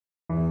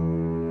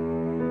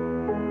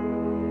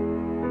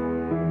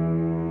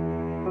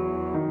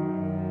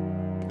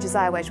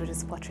Josiah Wedgwood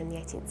was a potter in the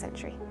 18th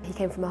century. He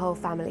came from a whole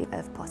family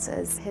of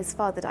potters. His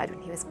father died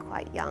when he was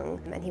quite young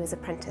and he was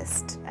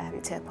apprenticed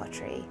to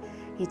pottery.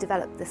 He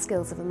developed the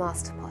skills of a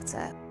master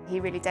potter.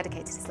 He really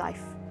dedicated his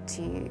life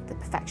to the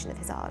perfection of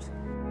his art.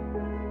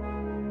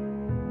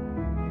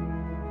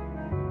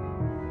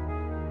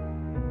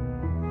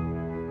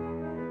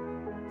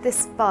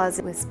 This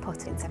vase was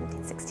potted in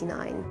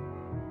 1769.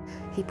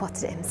 He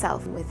potted it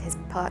himself with his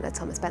partner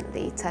Thomas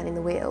Bentley turning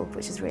the wheel,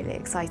 which is really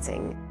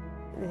exciting.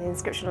 The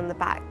inscription on the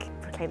back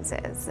proclaims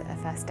it as a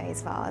first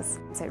day's vase,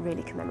 so it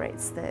really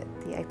commemorates the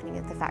opening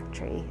of the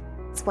factory.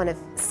 It's one of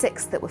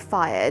 6 that were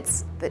fired,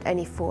 but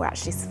only 4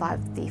 actually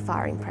survived the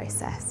firing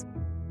process.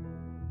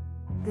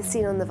 The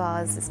scene on the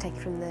vase is taken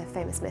from the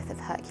famous myth of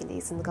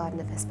Hercules in the Garden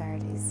of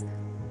Hesperides.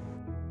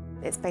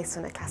 It's based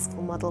on a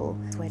classical model.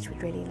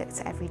 Wedgwood really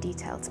looked at every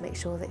detail to make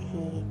sure that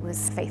he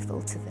was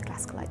faithful to the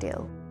classical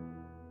ideal.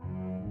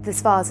 This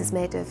vase is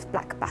made of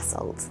black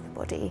basalt, the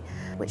body,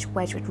 which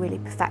Wedgwood really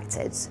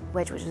perfected.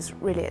 Wedgwood was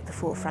really at the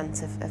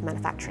forefront of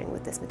manufacturing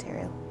with this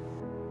material.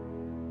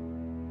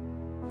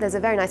 There's a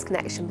very nice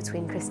connection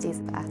between Christie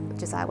and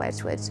Josiah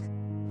Wedgwood.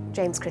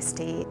 James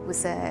Christie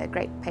was a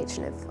great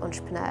patron of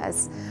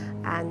entrepreneurs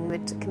and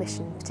would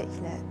commission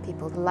particular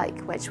people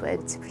like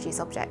Wedgwood to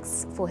produce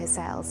objects for his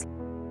sales.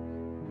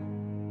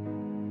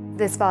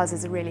 This vase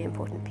is a really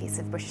important piece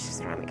of British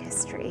ceramic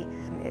history.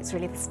 It's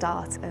really the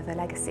start of a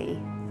legacy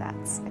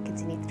that's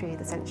continued through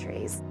the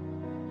centuries.